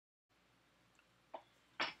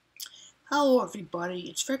Hello everybody,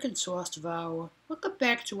 it's frickin' Sauce Devour. Welcome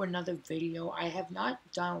back to another video. I have not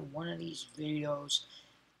done one of these videos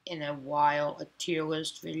in a while, a tier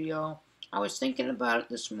list video. I was thinking about it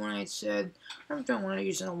this morning. I said, I haven't done one of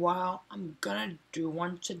these in a while. I'm gonna do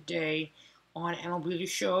one today on MLB The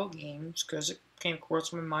Show games because it came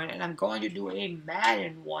across my mind, and I'm going to do a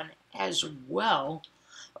Madden one as well.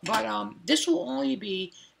 But this will only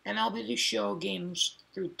be MLB The Show games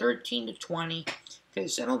through 13 to 20.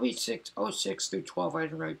 Because MLB 06 through 12, I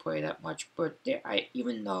didn't really play that much. But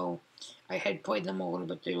even though I had played them a little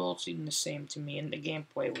bit, they all seemed the same to me. And the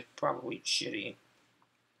gameplay was probably shitty.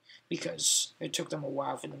 Because it took them a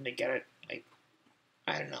while for them to get it, like,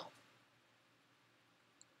 I don't know,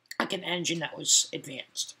 like an engine that was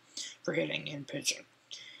advanced for hitting and pitching.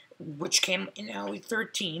 Which came in MLB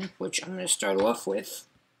 13, which I'm going to start off with.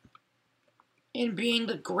 And being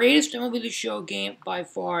the greatest MLB The Show game by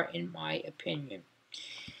far, in my opinion.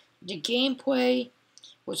 The gameplay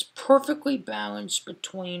was perfectly balanced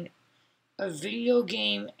between a video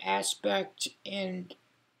game aspect and,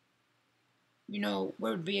 you know,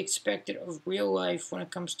 what would be expected of real life when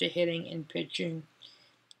it comes to hitting and pitching.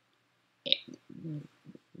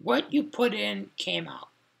 What you put in came out.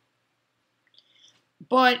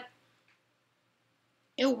 But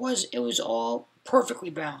it was all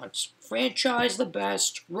perfectly balanced. Franchise the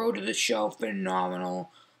best, Road to the Show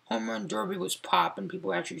phenomenal. Home Run Derby was popping.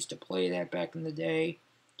 People actually used to play that back in the day.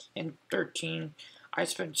 In 13, I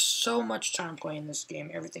spent so much time playing this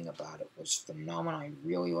game. Everything about it was phenomenal. I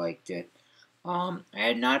really liked it. I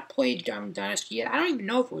had not played Diamond Dynasty yet. I don't even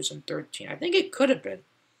know if it was in 13. I think it could have been.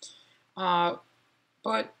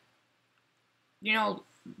 But, you know,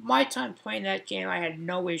 my time playing that game, I had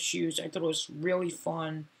no issues. I thought it was really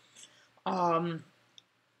fun. So I'm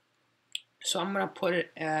going to put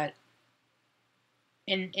it at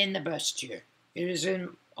in the best tier. It is in.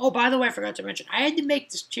 Oh, by the way, I forgot to mention, I had to make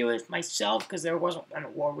this tier list myself because there wasn't one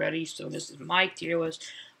already. So this is my tier list.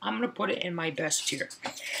 I'm gonna put it in my best tier.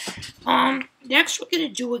 Next we're gonna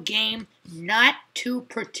do a game not too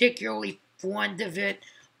particularly fond of it.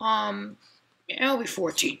 MLB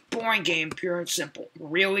 14, boring game, pure and simple.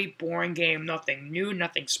 Really boring game. Nothing new,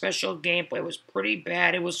 nothing special. Gameplay was pretty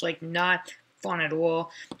bad. It was like not fun at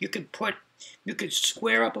all. You could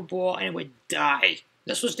square up a ball and it would die.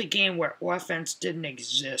 This was the game where offense didn't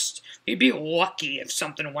exist. You'd be lucky if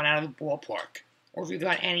something went out of the ballpark, or if you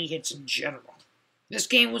got any hits in general. This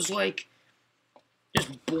game was like,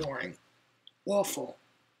 just boring. Awful.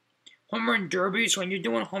 Home run derbies, when you're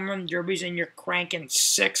doing home run derbies and you're cranking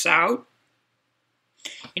 6 out,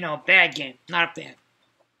 you know, bad game. Not a fan.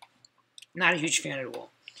 Not a huge fan at all.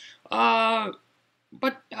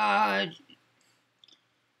 But I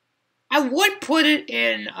would put it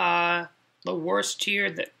in, the worst tier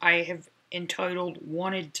that I have entitled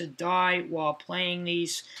Wanted to Die while playing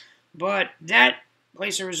these, but that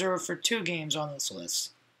place is reserved for 2 games on this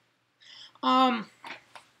list. I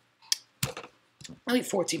think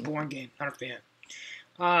 14, boring game, not a fan.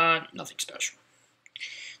 Nothing special.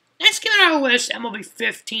 Next game on our list, MLB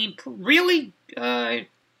 15, really, it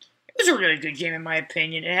was a really good game in my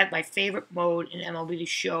opinion. It had my favorite mode in MLB The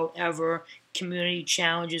Show ever. Community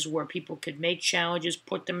challenges where people could make challenges,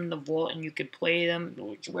 put them in the vault, and you could play them,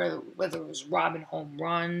 whether it was robbing home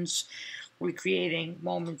runs, recreating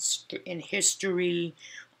moments in history.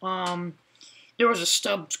 There was a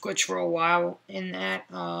stub glitch for a while in that,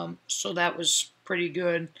 so that was pretty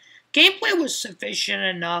good. Gameplay was sufficient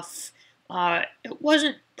enough. It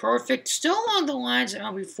wasn't perfect, still along the lines of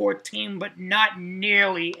MLB 14, but not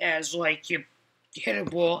nearly as like you hit a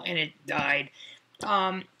ball and it died.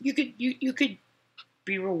 You could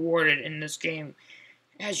be rewarded in this game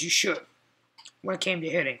as you should when it came to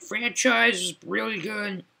hitting. Franchise is really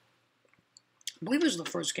good. I believe it was the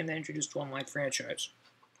first game that introduced online franchise.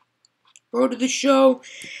 Road to the Show,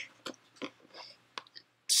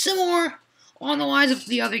 similar on the lines of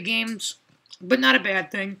the other games, but not a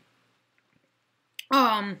bad thing.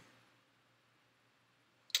 All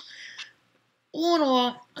in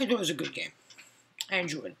all, I thought it was a good game. I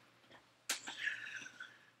enjoyed it.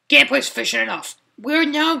 Gameplay sufficient enough. We're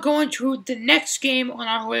now going to the next game on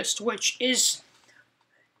our list, which is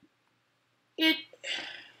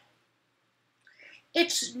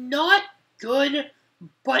it's not good,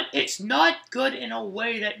 but it's not good in a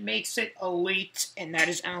way that makes it elite, and that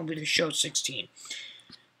is MLB The Show 16.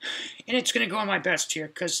 And it's going to go on my best tier,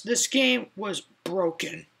 because this game was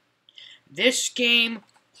broken. This game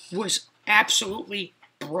was absolutely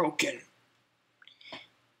broken.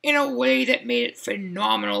 in a way that made it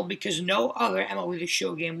phenomenal because no other MLB The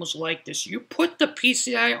Show game was like this. You put the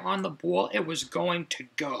PCI on the ball, it was going to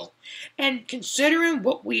go. And considering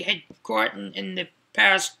what we had gotten in the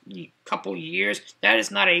past couple years, that is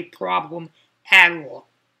not a problem at all.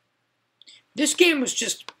 This game was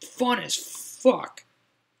just fun as fuck.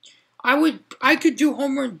 I could do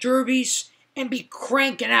home run derbies and be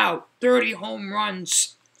cranking out 30 home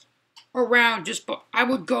runs around but I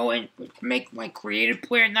would go and make my creative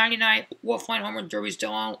player 99 offline home run derbies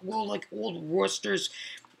down like old rosters,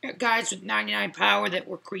 guys with 99 power that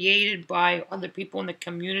were created by other people in the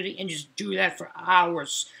community, and just do that for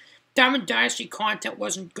hours. Diamond Dynasty content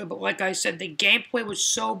wasn't good, but like I said, the gameplay was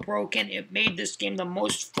so broken, it made this game the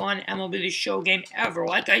most fun MLB The Show game ever.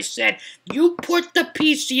 Like I said, you put the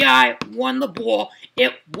PCI on the ball,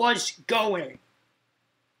 it was going.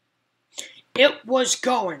 It was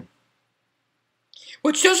going.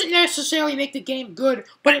 Which doesn't necessarily make the game good,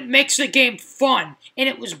 but it makes the game fun. And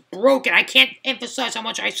it was broken. I can't emphasize how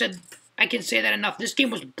much I can say that enough. This game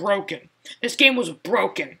was broken. This game was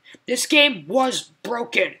broken. This game was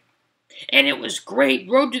broken. And it was great.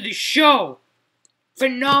 Road to the Show.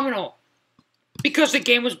 Phenomenal. Because the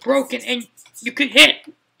game was broken and you could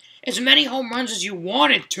hit as many home runs as you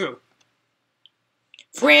wanted to.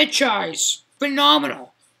 Franchise.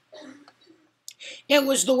 Phenomenal. It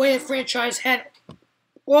was the way the franchise had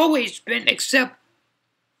always been, except,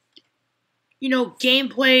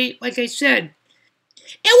 gameplay, like I said.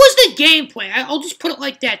 It was the gameplay. I'll just put it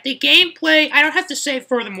like that. The gameplay, I don't have to say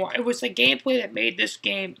furthermore. It was the gameplay that made this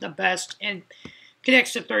game the best and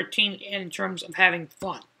connects to 13 in terms of having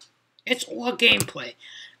fun. It's all gameplay.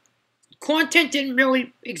 Content didn't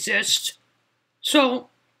really exist. So,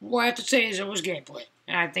 what I have to say is it was gameplay.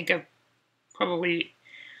 And I think I've probably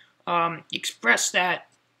expressed that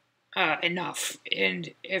enough.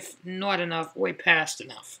 And if not enough, way past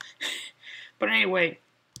enough. But anyway,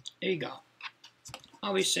 there you go.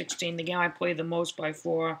 MLB 16, the game I played the most by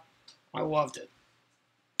far. I loved it.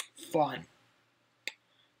 Fun.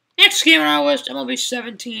 Next game on our list, MLB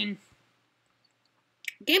 17.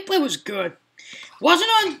 Gameplay was good. Wasn't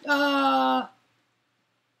on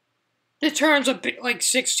the turns a bit like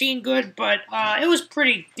 16 good, but it was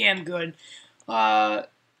pretty damn good.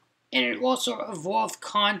 And it also evolved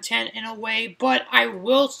content in a way, but I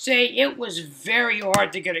will say it was very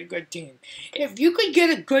hard to get a good team. If you could get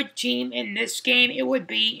a good team in this game, it would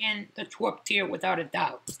be in the top tier without a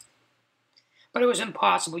doubt. But it was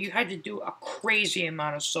impossible. You had to do a crazy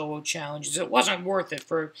amount of solo challenges. It wasn't worth it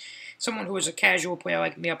for someone who was a casual player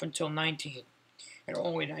like me up until 19. And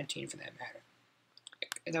only 19 for that matter.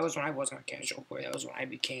 That was when I wasn't a casual player. That was when I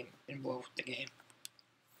became involved with the game.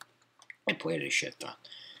 I played it a shit ton.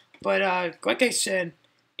 But, like I said,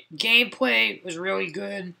 gameplay was really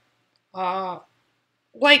good.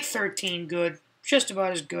 Like 13 good. Just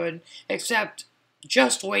about as good. Except,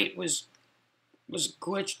 just late was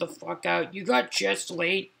glitched the fuck out. You got just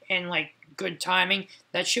late and, like, good timing.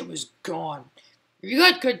 That shit was gone. If you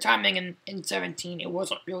got good timing in 17, it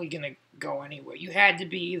wasn't really going to go anywhere. You had to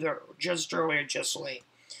be either just early or just late.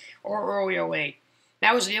 Or early or late.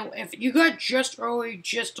 That was the... If you got just early,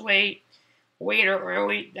 just late... late or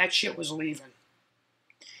early, that shit was leaving.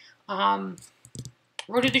 Road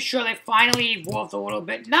to the Show, they finally evolved a little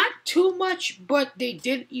bit. Not too much, but they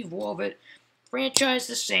did evolve it. Franchise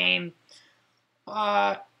the same.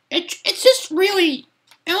 It's just really...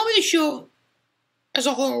 MLB The Show as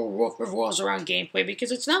a whole revolves around gameplay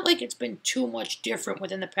because it's not like it's been too much different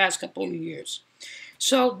within the past couple of years.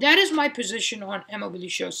 So, that is my position on MLB The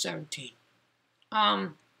Show 17.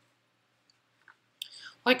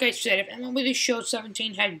 Like I said, if MLB The Show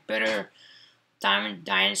 17 had better Diamond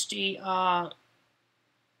Dynasty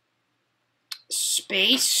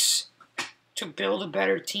space to build a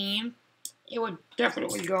better team, it would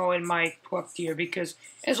definitely go in my top tier because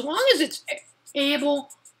as long as it's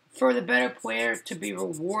able for the better player to be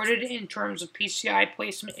rewarded in terms of PCI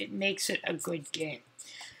placement, it makes it a good game.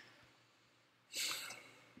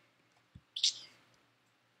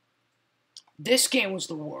 This game was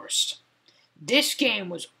the worst. This game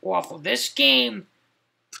was awful. This game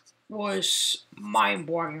was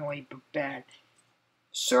mind-bogglingly bad.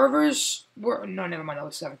 Servers were... No, never mind. That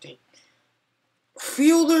was 17.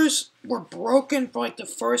 Fielders were broken for like the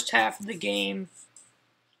first half of the game.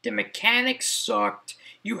 The mechanics sucked.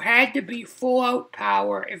 You had to be full-out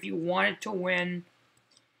power if you wanted to win.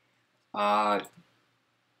 The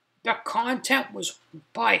content was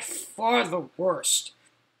by far the worst.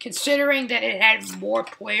 Considering that it had more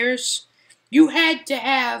players... You had to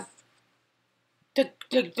have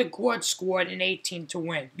the God squad in 18 to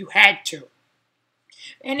win. You had to.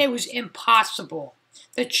 And it was impossible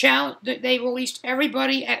The challenge that they released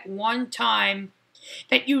everybody at one time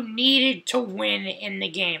that you needed to win in the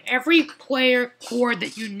game. Every player cord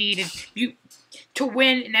that you needed to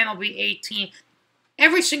win in MLB 18,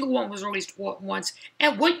 every single one was released once.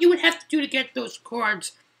 And what you would have to do to get those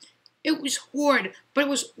cards, it was hard, but it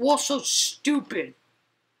was also stupid.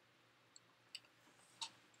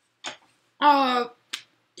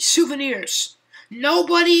 Souvenirs.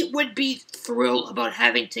 Nobody would be thrilled about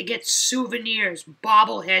having to get souvenirs,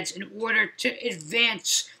 bobbleheads, in order to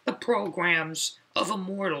advance the programs of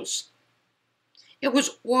Immortals. It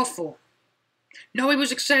was awful. Nobody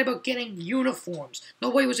was excited about getting uniforms.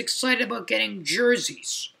 Nobody was excited about getting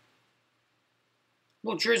jerseys.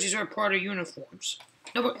 Well, jerseys are a part of uniforms.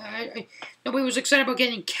 Nobody was excited about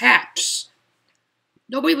getting caps.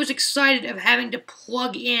 Nobody was excited of having to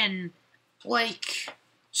plug in, like,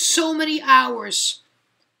 so many hours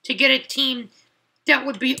to get a team that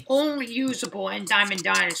would be only usable in Diamond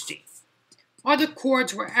Dynasty. Other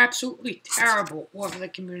cords were absolutely terrible off of the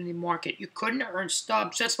community market. You couldn't earn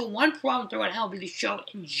stubs. That's the one problem throughout MLB The Show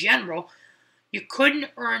in general. You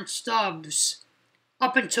couldn't earn stubs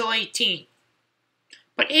up until 18.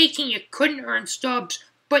 But 18, you couldn't earn stubs,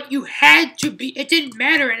 but you had to be. It didn't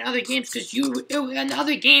matter in other games because in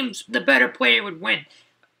other games the better player would win.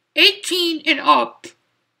 18 and up,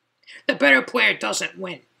 the better player doesn't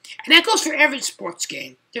win. And that goes for every sports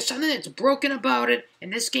game. There's something that's broken about it,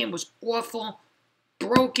 and this game was awful,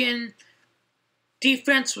 broken.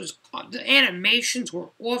 Defense was, the animations were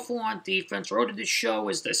awful on defense. Road to the Show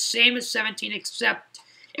is the same as 17, except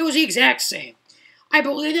it was the exact same. I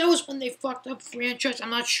believe that was when they fucked up franchise. I'm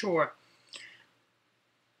not sure.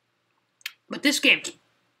 But this game's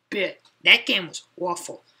bit. That game was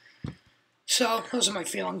awful. So, those are my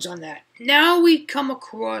feelings on that. Now we come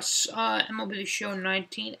across MLB The Show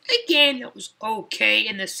 19, a game that was okay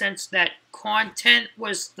in the sense that content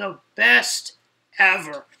was the best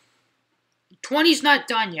ever. 20's not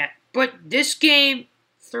done yet, but this game,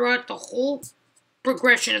 throughout the whole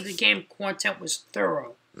progression of the game, content was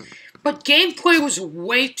thorough. But gameplay was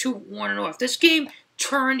way too on and off. This game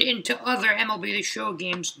turned into other MLB The Show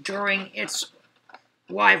games during its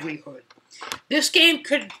livelihood. This game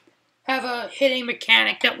could have a hitting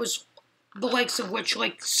mechanic that was the likes of which,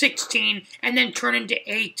 like 16, and then turn into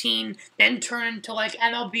 18, then turn into like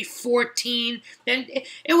MLB 14. Then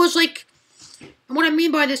it was like, and what I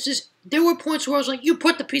mean by this is there were points where I was like, you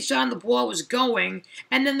put the piece on, the ball was going,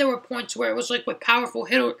 and then there were points where it was like with powerful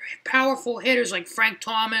hitters like Frank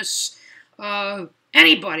Thomas,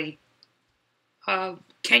 anybody,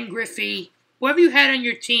 Ken Griffey, whoever you had on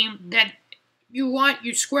your team that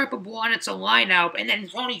you square up a ball and it's a line out, and then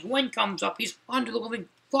Tony Gwynn comes up, he's under the living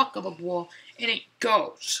fuck of a ball, and it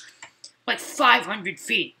goes like 500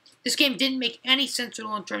 feet. This game didn't make any sense at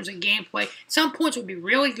all in terms of gameplay. Some points would be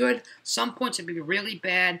really good, some points would be really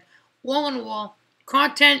bad. All in all,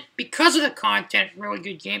 content, because of the content, really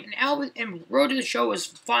good game. And Road to the Show was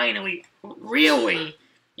finally really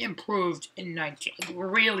improved in 19.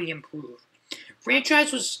 Really improved.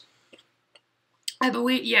 Franchise was, I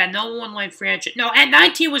believe, yeah, no one-line franchise. No, and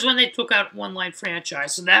 19 was when they took out one-line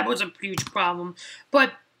franchise, so that was a huge problem.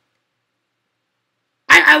 But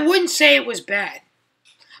I wouldn't say it was bad.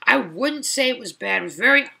 I wouldn't say it was bad. It was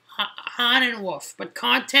very on and off, but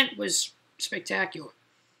content was spectacular.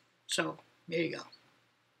 So, there you go.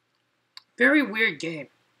 Very weird game.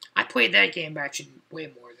 I played that game actually way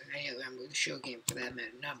more than any other MLB The Show game for that matter.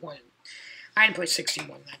 Not more than, I didn't play 16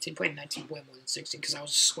 more than 19. I played 19 way more than 16 because I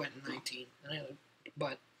was sweating 19.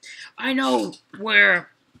 But I know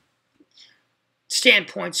where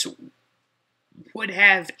standpoints would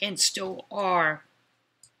have and still are,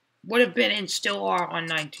 would have been and still are on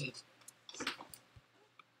 19.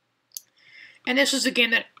 And this is the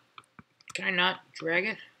game that, can I not drag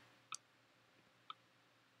it?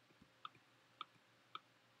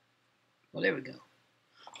 Well, there we go.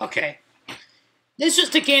 Okay. This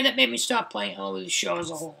is the game that made me stop playing MLB The Show as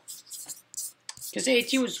a whole. Because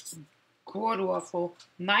 18 was god-awful.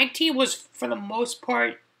 19 was, for the most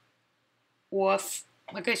part, off.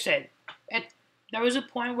 Like I said, there was a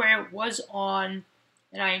point where it was on,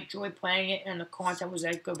 and I enjoyed playing it, and the content was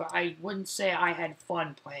that good, but I wouldn't say I had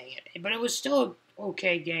fun playing it. But it was still an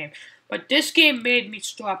okay game. But this game made me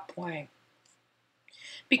stop playing.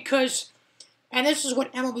 Because, and this is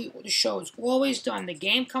what MLB The Show has always done. The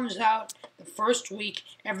game comes out the first week,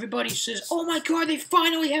 everybody says, oh my god, they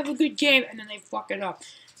finally have a good game, and then they fuck it up.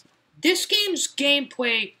 This game's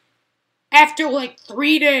gameplay, after like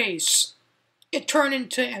 3 days, it turned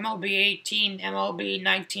into MLB 18, MLB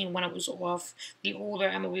 19 when it was off. The older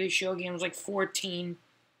MLB The Show game was like 14.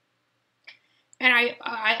 And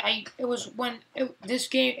it was when this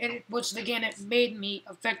game, and it was the game that made me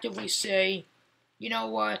effectively say, you know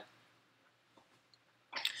what?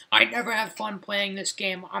 I never have fun playing this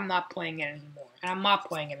game. I'm not playing it anymore. And I'm not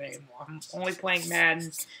playing it anymore. I'm only playing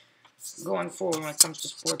Madden going forward when it comes to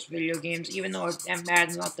sports video games. Even though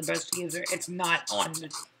Madden's not the best user, it's not on the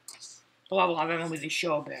level of MLB The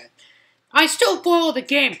Show bad. I still follow the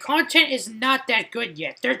game. Content is not that good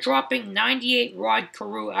yet. They're dropping 98 Rod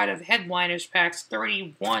Carew out of Headliners Packs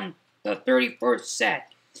 31, the 31st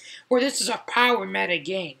set, where this is a power meta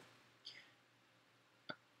game.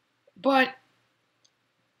 But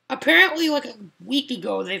apparently, like a week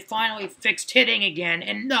ago, they finally fixed hitting again.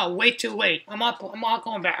 And no, way too late. I'm not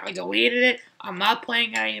going back. I deleted it. I'm not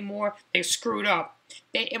playing it anymore. They screwed up.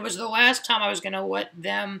 It was the last time I was going to let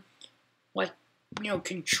them, like,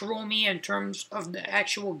 control me in terms of the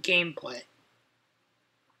actual gameplay.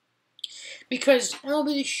 Because MLB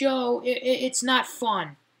The Show, it's not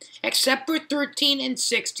fun. Except for 13 and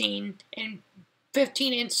 16 and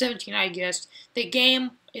 15 and 17, I guess. The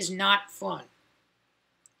game is not fun.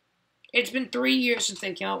 It's been 3 years since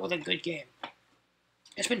they came out with a good game.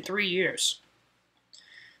 It's been 3 years.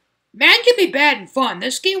 Madden can be bad and fun.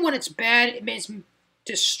 This game, when it's bad, it has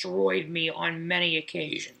destroyed me on many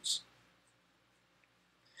occasions.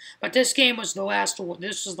 But this game was the last.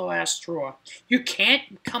 This was the last straw. You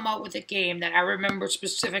can't come out with a game that I remember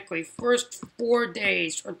specifically. First 4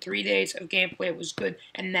 days or 3 days of gameplay was good,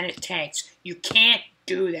 and then it tanks. You can't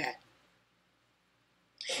do that.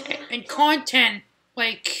 And content,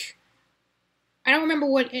 like, I don't remember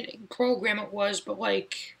what program it was, but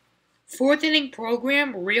like, 4th inning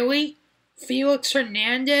program, really? Felix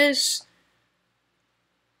Hernandez,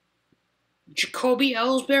 Jacoby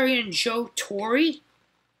Ellsbury, and Joe Torre?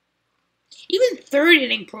 Even 3rd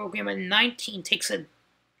inning program in 19 takes a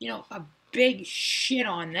big shit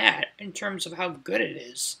on that in terms of how good it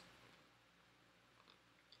is.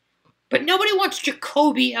 But nobody wants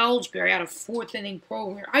Jacoby Ellsbury out of 4th inning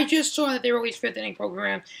program. I just saw that they released 5th inning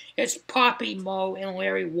program. It's Poppy Moe and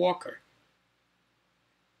Larry Walker.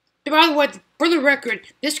 By the way, for the record,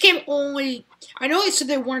 this game only... I know they said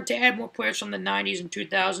they wanted to add more players from the 90s and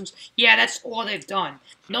 2000s. Yeah, that's all they've done.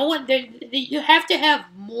 No one... you have to have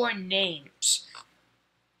more names.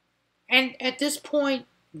 And at this point,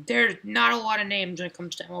 there's not a lot of names when it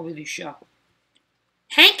comes to MLB The Show.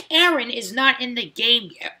 Hank Aaron is not in the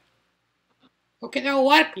game yet. Okay, there are a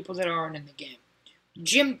lot of people that aren't in the game.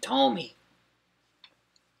 Jim Thome.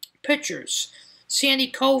 Pitchers.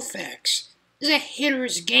 Sandy Koufax. This is a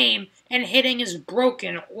hitter's game, and hitting is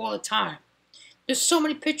broken all the time. There's so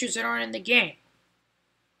many pitchers that aren't in the game.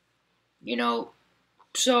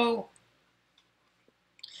 So...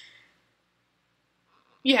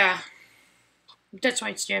 yeah. That's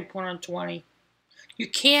my standpoint on 20. You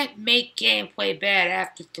can't make gameplay bad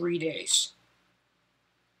after 3 days.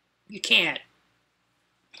 You can't.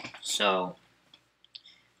 So,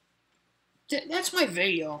 that's my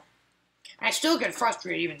video. I still get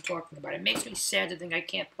frustrated even talking about it. It makes me sad to think I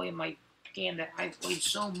can't play my game that I've played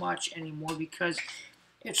so much anymore because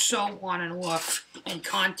it's so on and off, and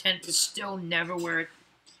content is still never where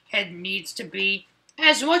it needs to be.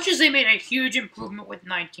 As much as they made a huge improvement with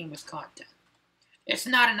 19 with content. It's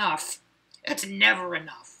not enough. It's never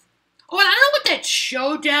enough. Oh, and I don't know what that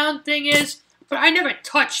showdown thing is, but I never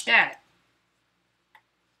touched that.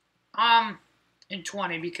 In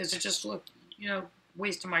 20, because it just looked,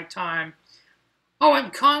 wasting my time. Oh,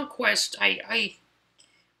 and Conquest, I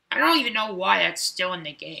don't even know why that's still in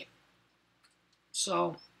the game.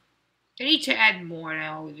 So, they need to add more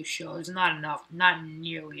now with the show. It's not enough. Not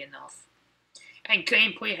nearly enough. And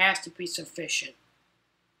gameplay has to be sufficient.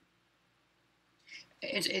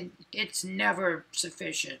 It's never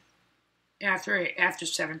sufficient. After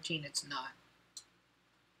 17, it's not.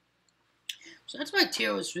 So that's my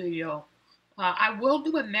tier list video. I will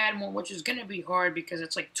do a Madden one, which is going to be hard because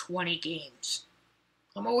it's like 20 games.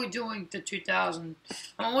 I'm only doing the 2000.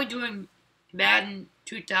 I'm only doing Madden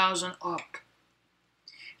 2000 up.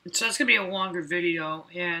 And so that's going to be a longer video,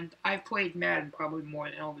 and I've played Madden probably more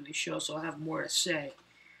than over the show, so I'll have more to say.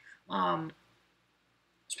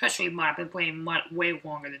 Especially Mod. I've been playing Mod way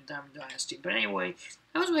longer than Diamond Dynasty. But anyway,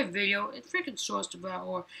 that was my video. It freaking sourced about,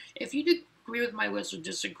 or if you agree with my list or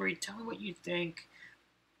disagree, tell me what you think.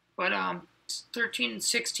 But 13 and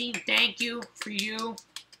 16, thank you for you.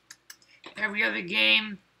 Every other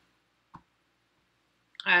game,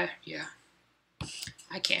 yeah,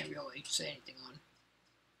 I can't really say anything on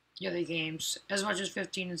the other games. As much as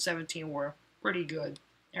 15 and 17 were pretty good.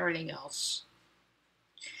 Everything else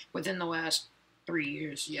within the last 3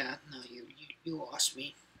 years, yeah, no, you lost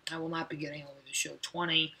me. I will not be getting over the show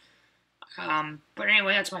 20. But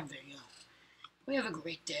anyway, that's my video. We have a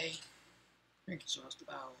great day. Drink sauce to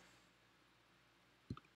bow.